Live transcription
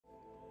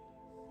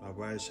All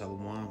right,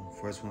 Shalom.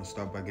 First, I want to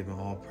start by giving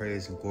all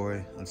praise and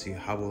glory unto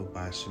Yahweh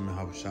by Hashem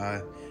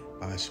Havushai,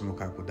 by Hashem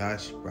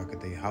Kakodash,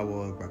 Brakatei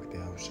Yahweh, Brakatei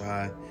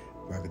Havushai,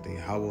 Brakatei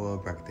Yahweh,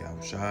 Brakatei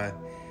Havushai.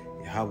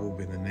 Yahweh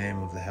being the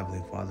name of the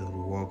Heavenly Father who the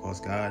world calls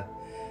God.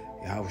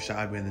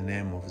 Yahushai being the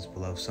name of his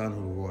beloved Son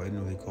who the world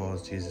inwardly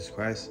calls Jesus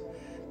Christ.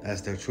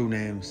 That's their true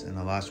names in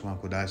the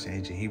Lashon Kodash in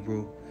ancient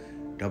Hebrew.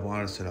 Double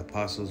honors to the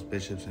apostles,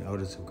 bishops, and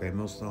elders of Great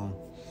Millstone.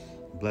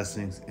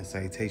 Blessings and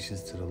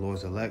salutations to the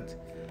Lord's elect.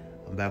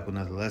 I'm back with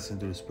another lesson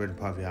through the Spirit and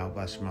Power of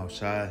Yahweh Shema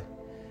Shai.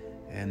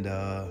 And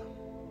I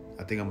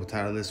think I'm going to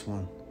title this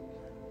one,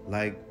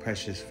 Like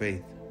Precious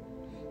Faith.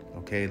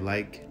 Okay,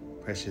 like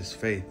precious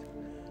faith,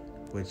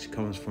 which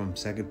comes from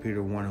 2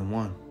 Peter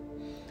 1:1.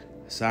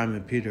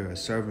 Simon Peter, a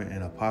servant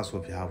and apostle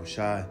of Yahweh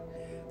Shai,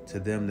 to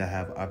them that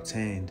have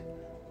obtained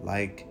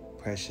like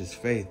precious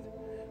faith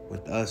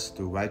with us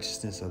through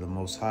righteousness of the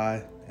Most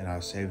High and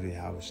our Savior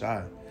Yahweh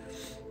Shai.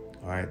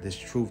 All right, this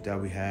truth that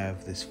we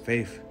have, this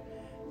faith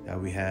that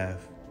we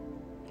have,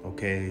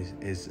 okay,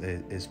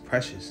 is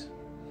precious.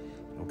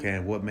 Okay,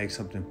 and what makes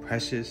something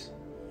precious?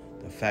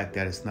 The fact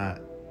that it's not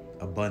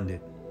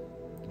abundant.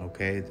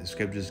 Okay, the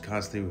scriptures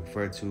constantly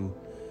refer to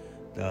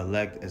the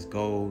elect as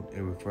gold. It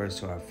refers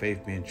to our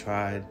faith being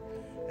tried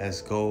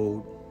as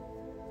gold.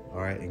 All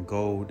right, and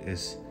gold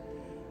is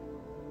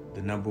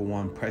the number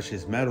one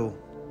precious metal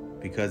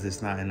because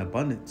it's not in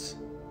abundance.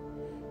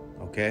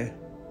 Okay,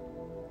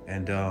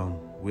 and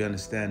we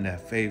understand that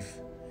faith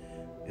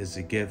is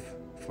a gift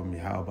from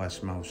Yahweh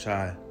Shema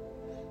Shai.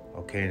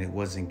 Okay, and it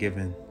wasn't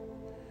given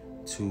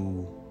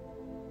to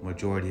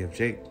majority of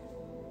Jake.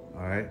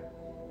 All right,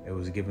 it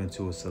was given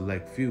to a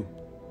select few,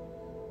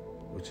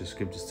 which the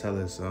scriptures tell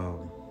us.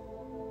 Let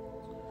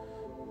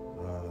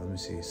me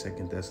see,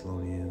 2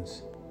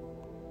 Thessalonians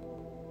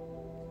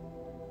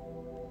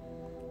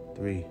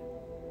 3.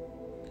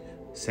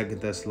 2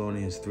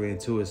 Thessalonians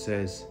 3:2, it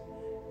says,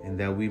 and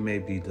that we may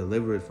be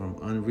delivered from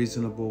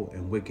unreasonable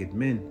and wicked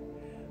men,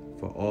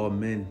 for all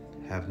men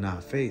have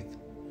not faith.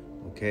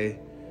 Okay,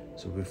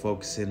 so we're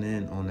focusing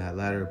in on that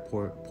latter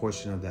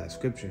portion of that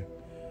scripture.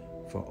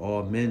 For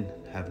all men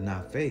have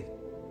not faith.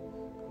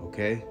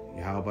 Okay,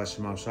 Yahweh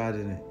Shema Shai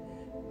didn't,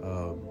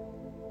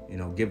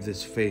 give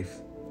this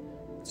faith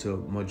to a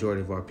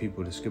majority of our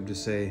people. The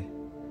scriptures say,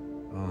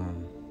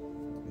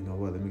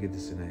 let me get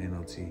this in the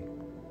NLT.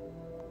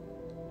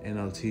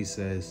 NLT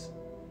says,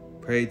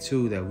 pray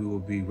too that we will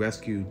be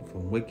rescued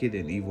from wicked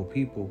and evil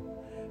people,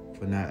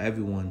 for not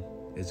everyone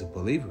is a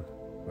believer,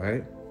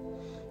 right?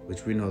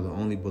 Which we know the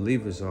only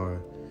believers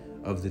are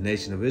of the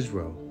nation of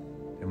Israel.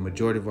 The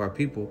majority of our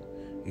people,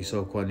 you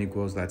so-called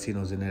Negroes,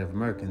 Latinos, and Native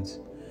Americans,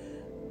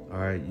 all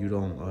right,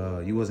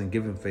 you wasn't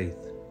given faith.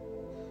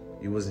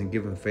 You wasn't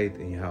given faith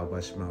in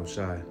Yahweh Shema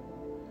Shai.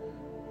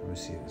 Let me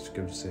see, the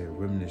scripture say a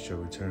remnant shall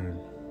return.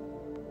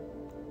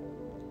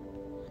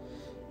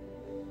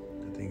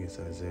 I think it's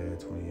Isaiah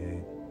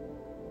 28.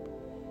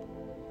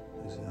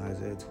 Is it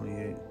Isaiah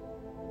 28?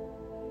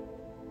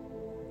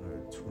 Or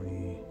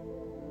 20?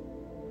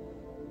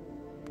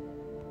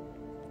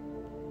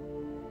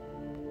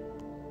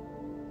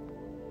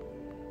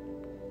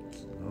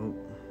 Nope.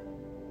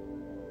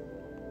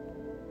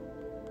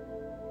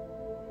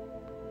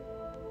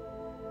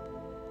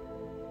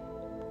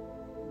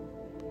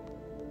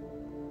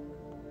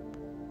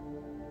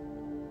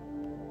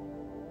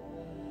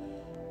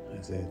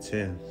 Isaiah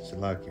 10,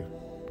 Salakia.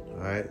 All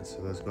right, so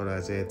let's go to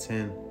Isaiah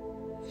 10.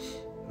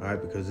 All right,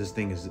 because this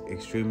thing is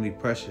extremely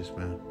precious,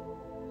 man.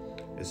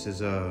 This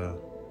is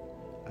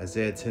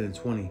Isaiah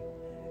 10:20.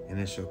 And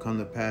it shall come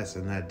to pass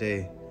in that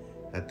day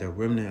that the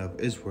remnant of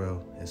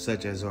Israel and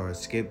such as are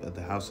escaped of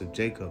the house of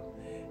Jacob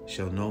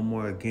shall no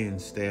more again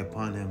stay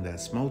upon him that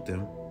smote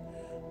them,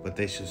 but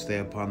they shall stay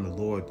upon the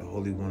Lord, the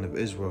Holy One of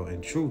Israel,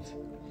 in truth.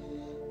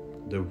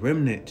 The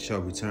remnant shall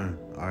return.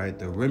 All right,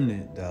 the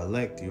remnant, the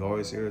elect. You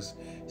always hear us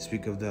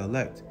speak of the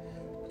elect,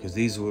 because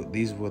these were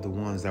the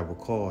ones that were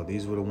called.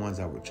 These were the ones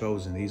that were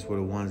chosen. These were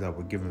the ones that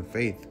were given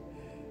faith.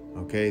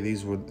 Okay,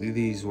 these were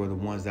the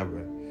ones that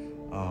were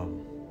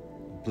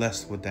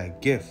blessed with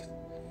that gift,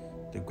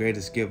 the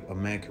greatest gift a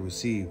man can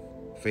receive,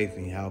 faith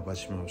in Yahweh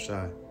Shema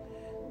Shai.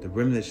 The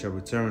remnant shall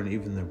return,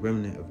 even the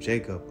remnant of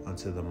Jacob,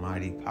 unto the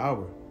mighty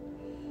power.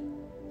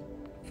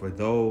 For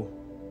though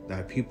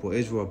thy people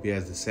Israel be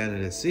as the sand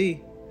of the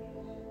sea,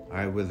 all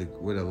right,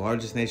 we're the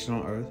largest nation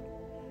on earth,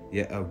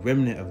 yet a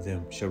remnant of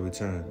them shall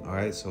return. All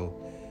right, so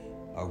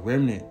a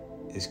remnant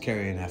is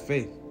carrying that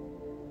faith.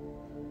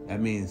 That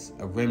means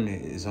a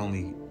remnant is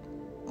only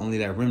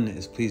that remnant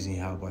is pleasing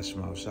Yahweh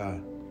Shema Shai.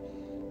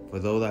 For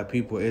though thy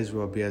people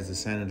Israel be as the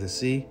sand of the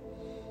sea,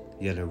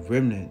 yet a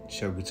remnant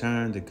shall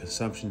return, the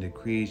consumption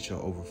decreed shall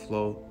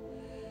overflow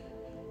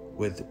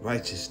with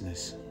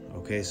righteousness.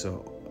 Okay,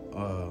 so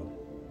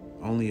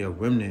only a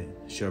remnant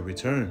shall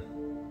return.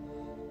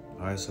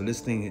 All right, so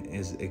this thing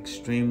is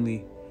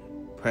extremely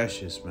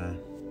precious, man.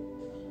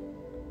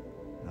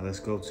 Now let's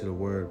go to the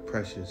word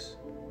precious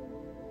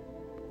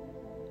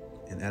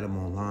in Edom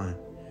Online.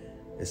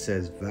 It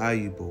says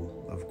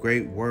valuable, of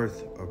great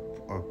worth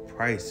or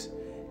price,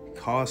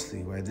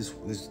 costly, right? This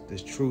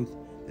truth,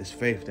 this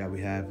faith that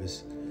we have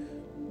is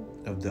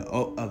of the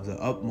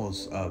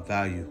utmost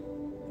value,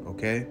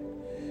 okay?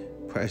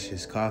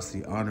 Precious,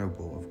 costly,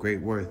 honorable, of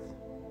great worth.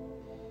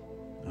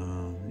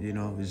 You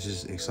know,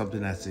 it's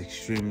something that's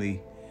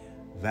extremely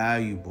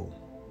valuable,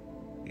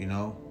 you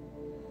know.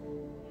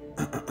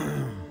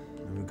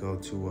 Let me go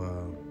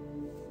to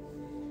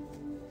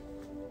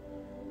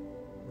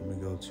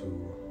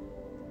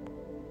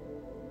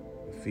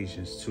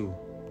Ephesians 2.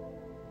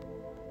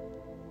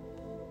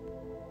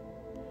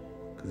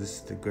 Because this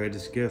is the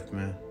greatest gift,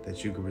 man,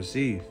 that you can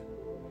receive.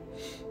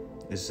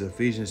 This is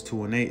Ephesians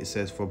 2:8. It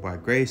says, "For by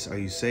grace are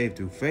you saved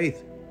through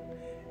faith,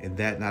 and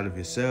that not of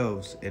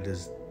yourselves. It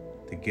is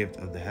the gift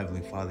of the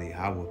Heavenly Father,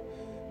 Yahweh,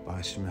 by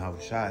Hashem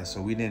Yahushai."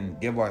 So we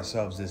didn't give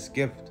ourselves this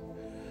gift.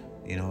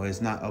 You know,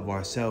 it's not of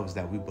ourselves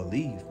that we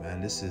believe,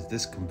 man.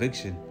 This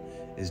conviction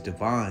is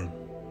divine.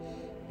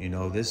 You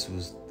know, this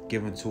was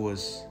given to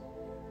us,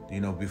 you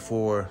know,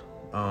 before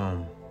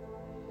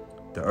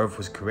the earth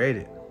was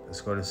created. Let's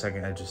go to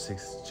 2nd Esdras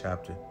 6th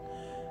chapter.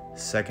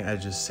 2nd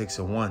Esdras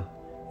 6:1.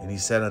 "And he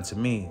said unto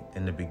me,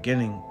 in the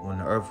beginning, when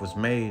the earth was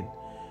made,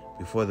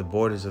 before the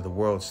borders of the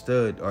world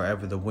stood, or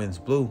ever the winds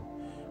blew,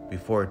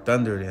 before it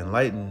thundered and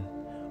lightened,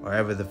 or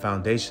ever the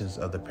foundations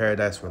of the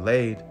paradise were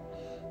laid,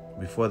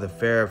 before the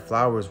fair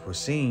flowers were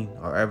seen,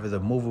 or ever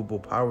the movable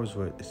powers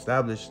were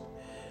established,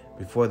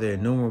 before the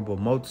innumerable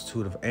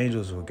multitude of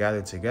angels were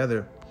gathered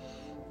together,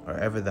 or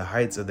ever the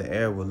heights of the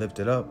air were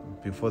lifted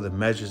up, before the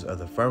measures of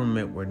the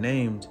firmament were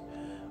named,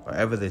 or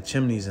ever the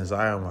chimneys in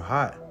Zion were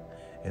hot,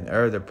 and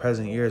ere the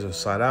present years were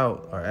sought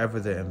out, or ever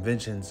the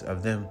inventions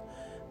of them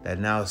that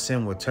now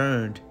sin were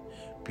turned,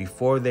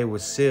 before they were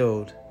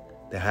sealed,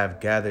 that have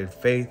gathered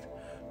faith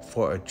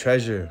for a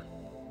treasure."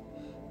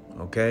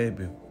 Okay?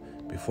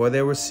 Before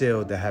they were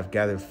sealed, that have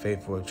gathered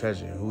faith for a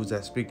treasure. Who's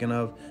that speaking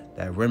of?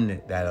 That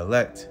remnant, that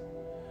elect.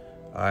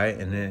 All right?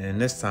 And then in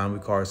this time, we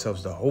call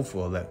ourselves the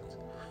hopeful elect.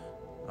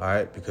 All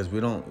right? Because we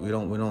don't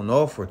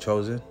know if we're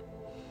chosen,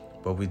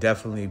 but we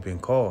definitely been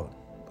called.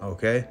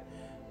 Okay?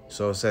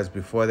 So it says,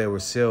 before they were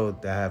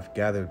sealed, that have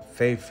gathered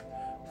faith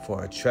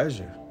for a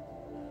treasure.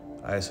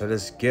 All right, so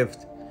this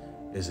gift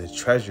is a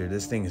treasure.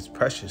 This thing is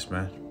precious,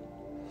 man.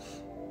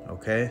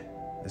 Okay,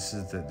 this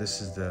is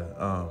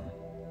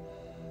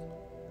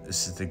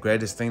the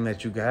greatest thing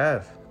that you can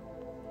have.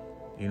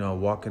 You know,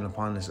 walking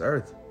upon this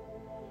earth.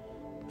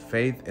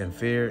 Faith and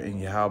fear in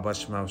Yahweh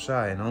Bashem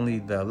Shai, and only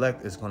the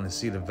elect is going to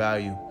see the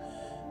value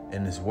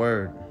in this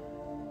word.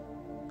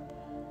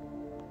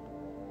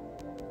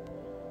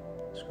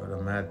 Go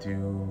to Matthew,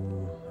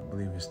 I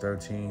believe it's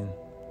 13.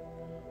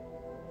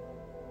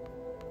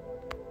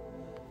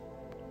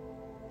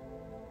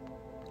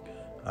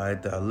 All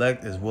right, the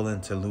elect is willing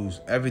to lose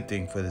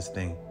everything for this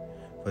thing,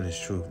 for this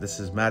truth. This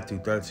is Matthew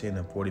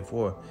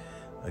 13:44.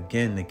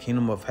 "Again, the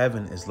kingdom of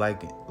heaven is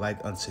like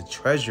unto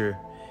treasure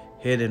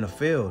hid in a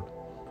field,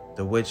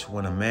 the which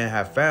when a man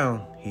hath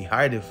found, he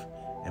hideth,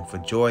 and for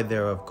joy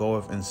thereof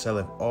goeth and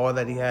selleth all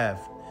that he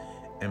hath,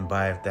 and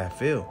buyeth that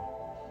field."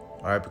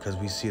 All right, because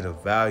we see the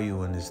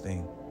value in this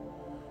thing.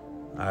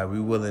 All right,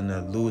 we're willing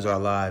to lose our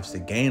lives to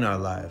gain our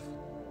life.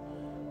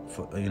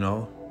 For, you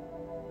know,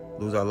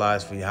 lose our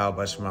lives for Yahweh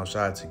Bashem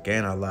Shai, to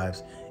gain our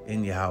lives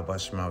in Yahweh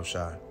Bashem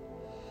Shai.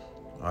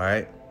 All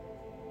right,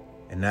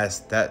 and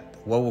that.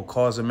 What will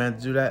cause a man to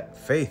do that?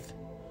 Faith.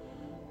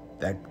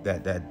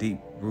 That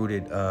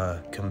deep-rooted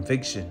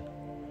conviction,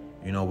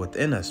 you know,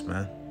 within us,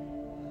 man.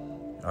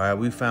 All right,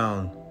 we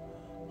found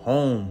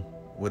home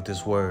with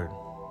this word.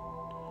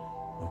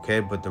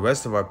 Okay, but the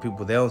rest of our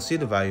people, they don't see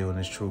the value in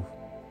this truth.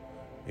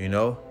 You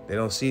know, they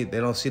don't see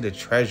the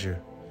treasure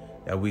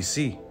that we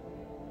see.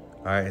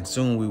 All right, and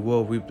soon we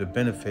will reap the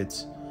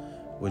benefits,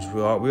 which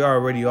we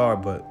already are.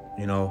 But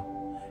you know,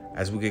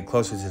 as we get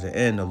closer to the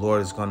end, the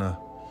Lord is gonna,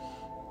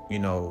 you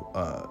know,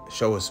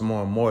 show us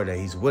more and more that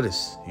He's with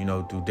us. You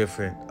know, through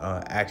different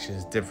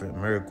actions, different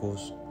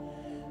miracles.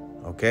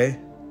 Okay,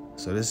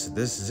 so this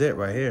is it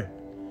right here.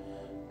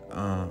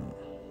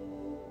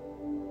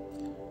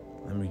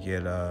 Let me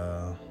get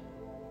let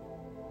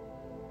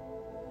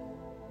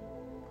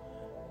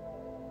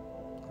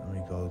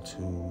me go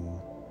to,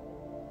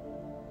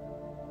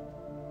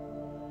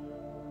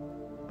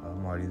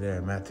 I'm already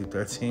there, Matthew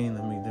 13.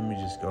 Let me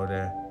just go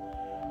there.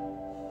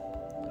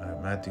 All right,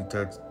 Matthew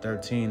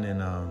 13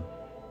 and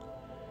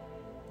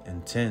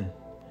 10.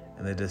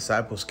 "And the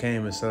disciples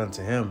came and said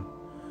unto him,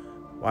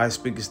 Why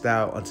speakest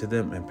thou unto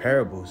them in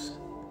parables?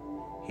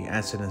 He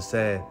answered and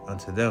said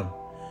unto them,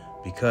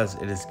 Because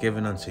it is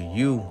given unto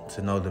you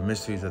to know the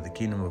mysteries of the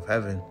kingdom of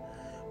heaven,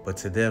 but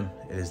to them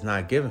it is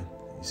not given."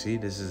 You see,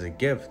 this is a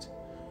gift.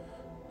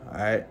 All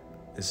right,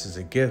 this is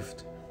a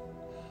gift.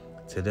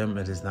 To them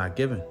it is not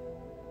given.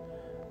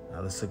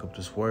 Now let's look up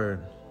this word.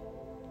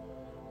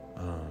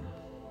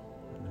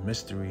 The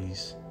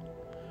mysteries.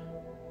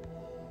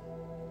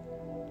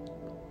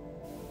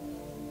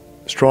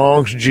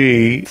 Strong's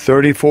G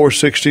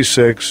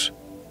 3466,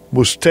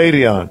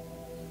 Musterion.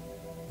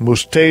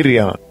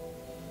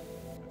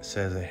 It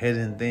says a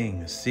hidden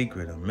thing, a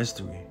secret, a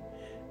mystery,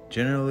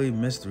 generally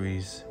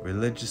mysteries,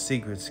 religious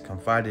secrets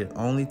confided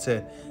only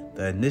to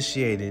the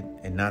initiated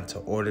and not to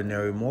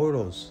ordinary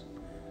mortals.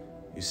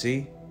 You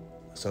see?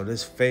 So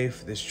this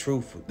faith, this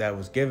truth that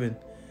was given,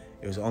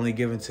 it was only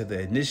given to the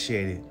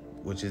initiated,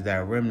 which is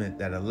that remnant,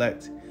 that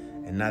elect,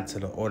 and not to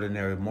the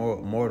ordinary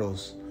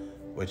mortals,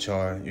 which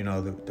are,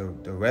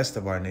 the rest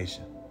of our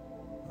nation.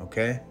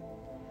 Okay?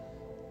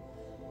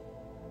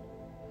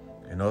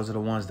 And those are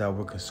the ones that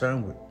we're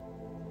concerned with.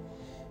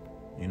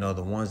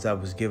 The ones that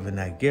was given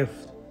that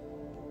gift.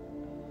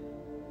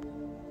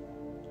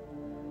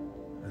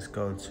 Let's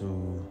go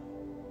to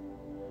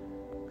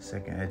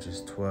 2nd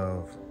Esdras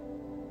 12.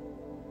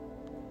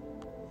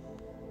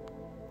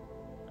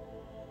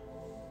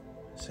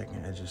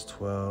 Second Esdras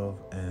 12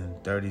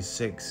 and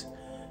 36.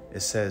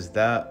 It says,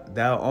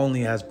 Thou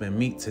only hast been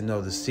meet to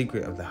know the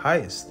secret of the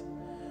highest,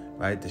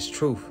 right? This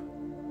truth.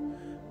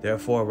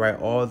 Therefore write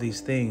all these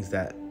things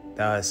that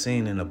thou hast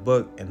seen in a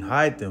book, and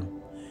hide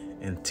them,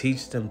 and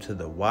teach them to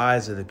the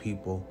wise of the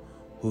people,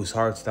 whose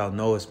hearts thou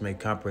knowest may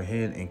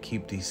comprehend and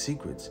keep these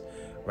secrets,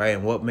 right?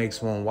 And what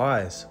makes one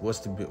wise? What's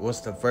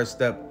the first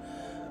step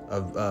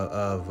of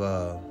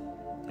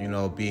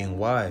being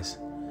wise?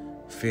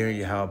 Fearing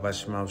Yahweh by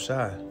Shema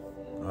Shai.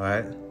 All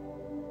right.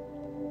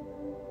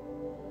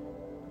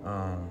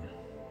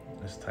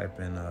 Let's type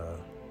in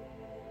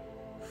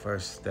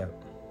first step.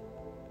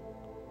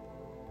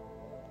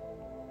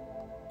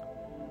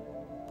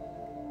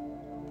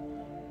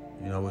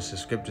 What's the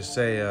scripture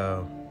say?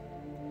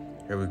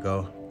 Here we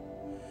go.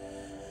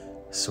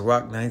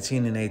 Sirach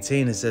 19 and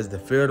 18, it says, the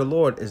fear of the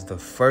Lord is the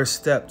first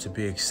step to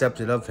be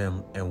accepted of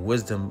him, and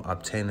wisdom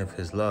obtaineth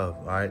his love.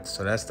 All right.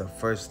 So that's the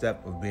first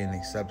step of being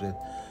accepted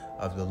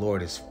of the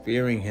Lord, is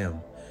fearing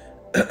him.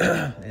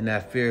 And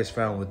that fear is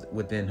found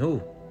within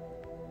who?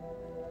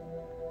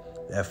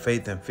 That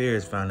faith and fear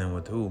is found in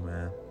with who,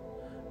 man?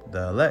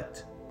 The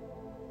elect.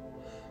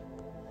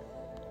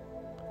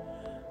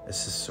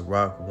 This is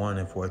Sirach 1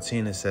 and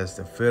 14. It says,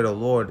 the fear of the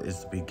Lord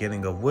is the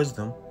beginning of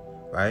wisdom,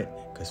 right?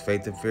 Because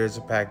faith and fear is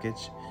a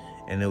package.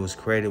 And it was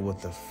created with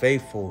the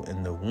faithful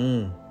in the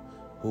womb.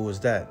 Who was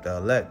that? The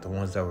elect, the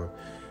ones that were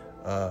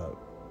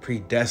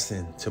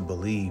predestined to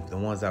believe, the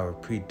ones that were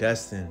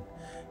predestined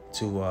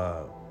to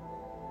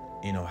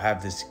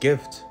have this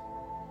gift.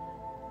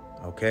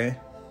 Okay?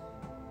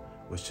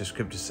 Which the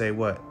scriptures say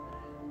what?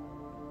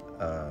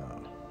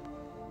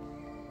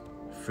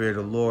 Fear of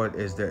the Lord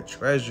is their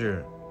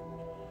treasure.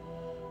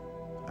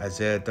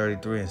 Isaiah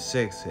 33 and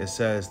 6. It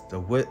says,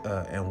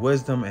 and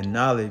wisdom and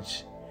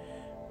knowledge,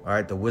 all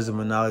right, the wisdom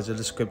and knowledge of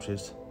the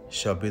scriptures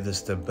shall be the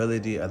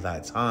stability of thy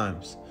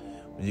times.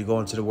 When you go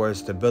into the word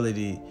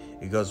stability,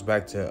 it goes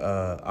back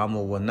to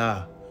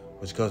Amu-Wana,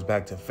 which goes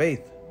back to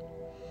faith.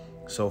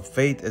 So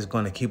faith is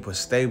going to keep us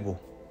stable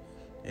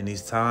in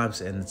these times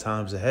and the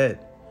times ahead.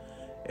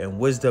 And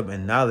wisdom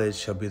and knowledge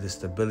shall be the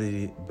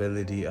stability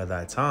of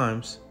thy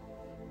times,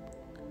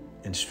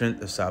 and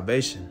strength of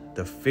salvation.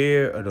 The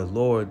fear of the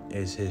Lord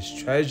is his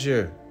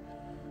treasure.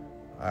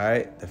 All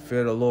right. The fear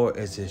of the Lord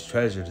is his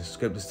treasure. The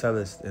scriptures tell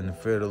us, in the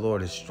fear of the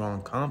Lord is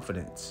strong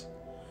confidence,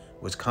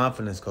 which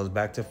confidence goes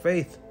back to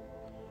faith.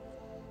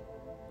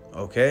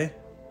 Okay.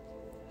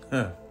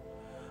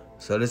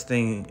 So this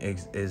thing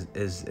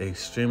is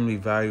extremely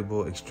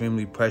valuable,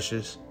 extremely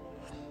precious,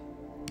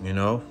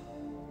 And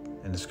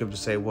the scriptures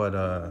say what?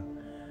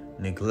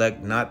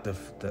 Neglect not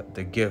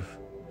the gift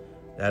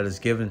that is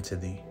given to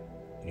thee.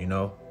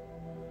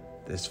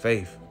 This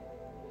faith.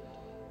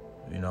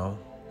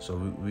 So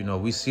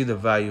we see the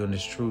value in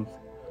this truth.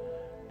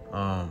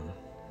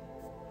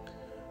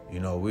 We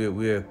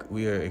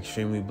are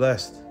extremely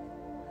blessed.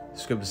 The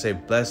scriptures say,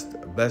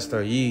 blessed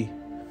are ye.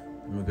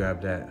 Let me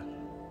grab that.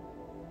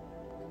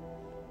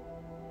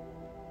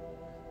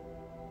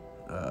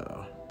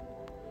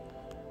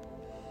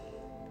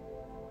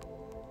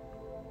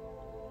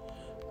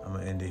 I'm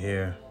gonna end it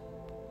here.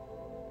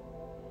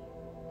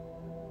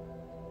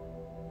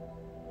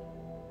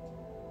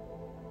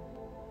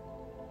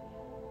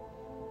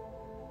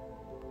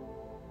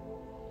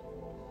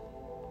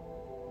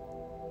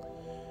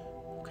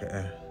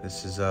 Okay,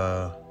 this is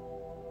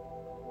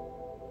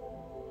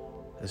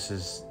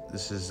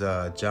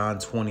John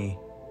 20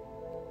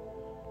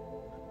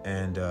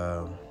 and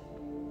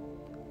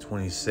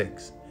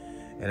 26.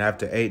 And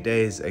after 8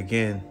 days,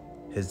 again,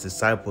 his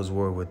disciples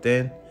were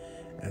within,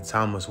 and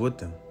Thomas with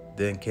them.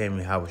 Then came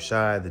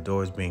Yahushua, the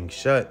doors being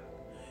shut,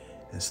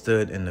 and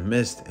stood in the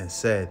midst, and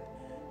said,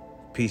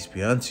 Peace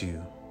be unto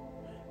you.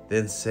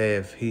 Then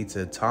saith he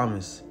to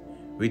Thomas,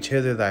 Reach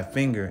hither thy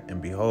finger,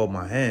 and behold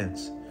my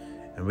hands,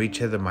 and reach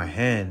hither my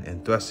hand,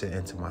 and thrust it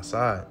into my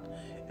side,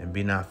 and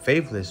be not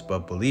faithless,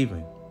 but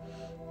believing.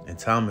 And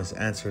Thomas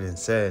answered and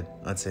said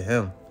unto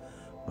him,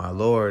 My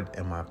Lord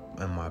and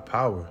my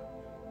power.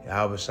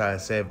 Yahushua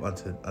said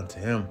unto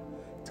him,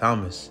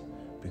 Thomas,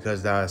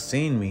 because thou hast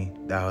seen me,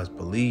 thou hast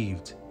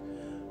believed.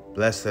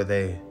 Blessed are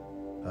they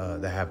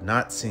that have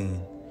not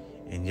seen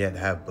and yet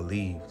have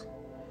believed.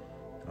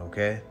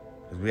 Okay?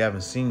 Because we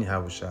haven't seen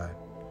Yahushua.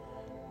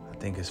 I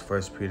think it's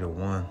 1 Peter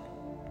 1.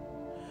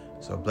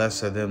 So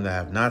blessed are them that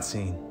have not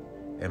seen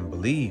and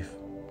believe.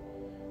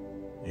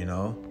 You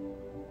know,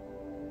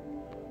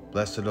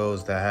 blessed are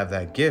those that have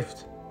that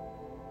gift.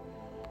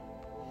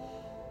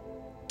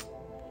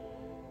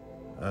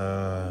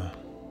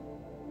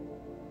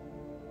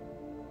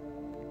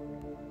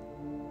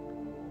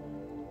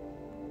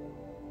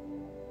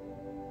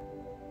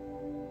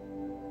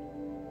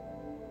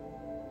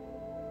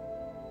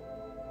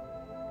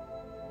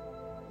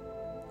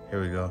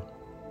 Here we go.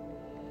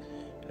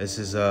 This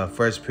is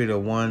 1 Peter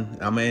 1.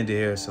 I'm going to end it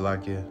here,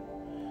 Salakia.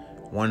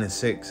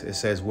 1:6. It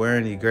says,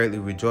 wherein ye greatly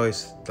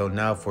rejoice, though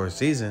now for a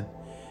season,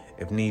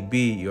 if need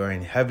be, you are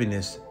in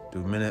heaviness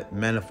through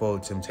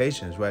manifold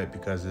temptations, right?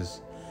 Because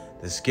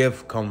this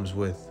gift comes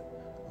with,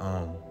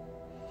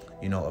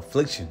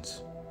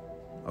 afflictions,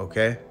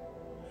 okay?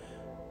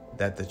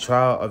 That the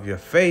trial of your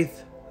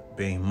faith,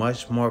 being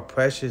much more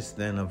precious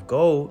than of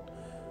gold,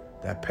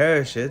 that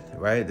perisheth,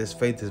 right? This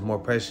faith is more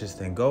precious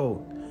than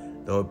gold,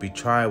 though it be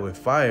tried with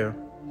fire,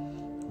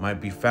 might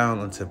be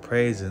found unto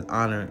praise and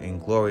honor and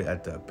glory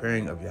at the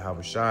appearing of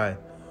Yahushua,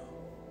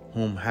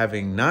 whom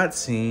having not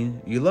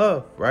seen you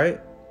love, right?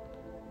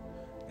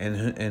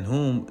 And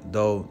whom,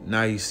 though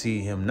now you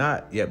see him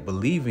not, yet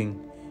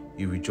believing,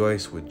 you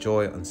rejoice with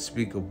joy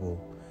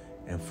unspeakable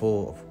and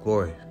full of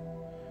glory.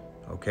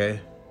 Okay?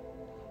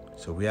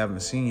 So we haven't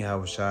seen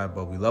Yahushua,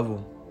 but we love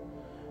him.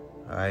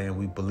 All right, and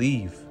we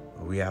believe,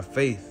 we have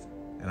faith,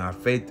 and our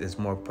faith is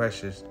more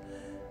precious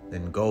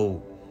than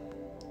gold.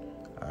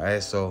 All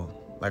right, so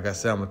like I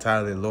said, I'm gonna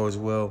title it Lord's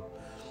Will,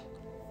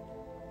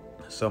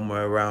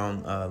 somewhere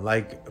around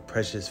like a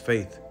precious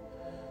faith.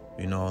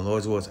 You know,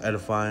 Lord's Will is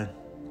edifying,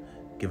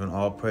 giving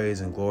all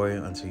praise and glory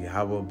unto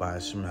Yahweh by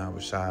Hashem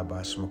Yahushua, by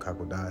Hashem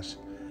Kakodash.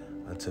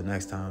 Until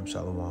next time,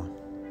 Shalom.